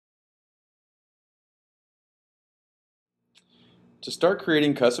To start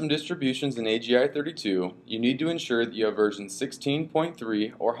creating custom distributions in AGi32, you need to ensure that you have version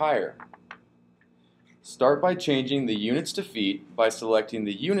 16.3 or higher. Start by changing the units to feet by selecting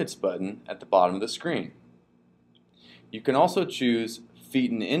the Units button at the bottom of the screen. You can also choose feet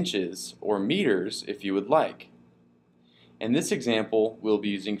in inches or meters if you would like. In this example, we'll be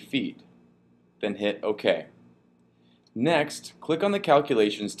using feet. Then hit OK. Next, click on the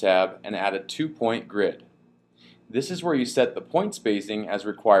Calculations tab and add a 2-point grid. This is where you set the point spacing as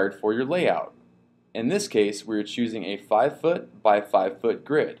required for your layout. In this case, we are choosing a 5-foot by 5-foot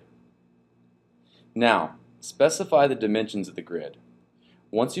grid. Now, specify the dimensions of the grid.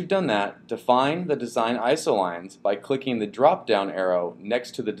 Once you've done that, define the Design Isolines by clicking the drop-down arrow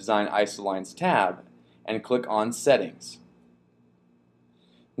next to the Design Isolines tab and click on Settings.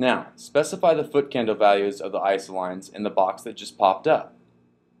 Now, specify the foot candle values of the isolines in the box that just popped up.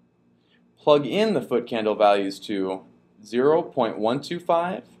 Plug in the foot candle values to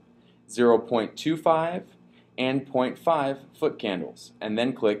 0.125, 0.25, and 0.5 foot candles, and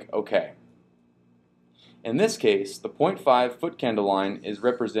then click OK. In this case, the 0.5 foot candle line is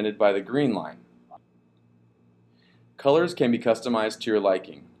represented by the green line. Colors can be customized to your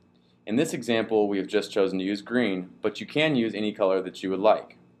liking. In this example, we have just chosen to use green, but you can use any color that you would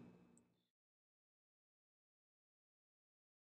like.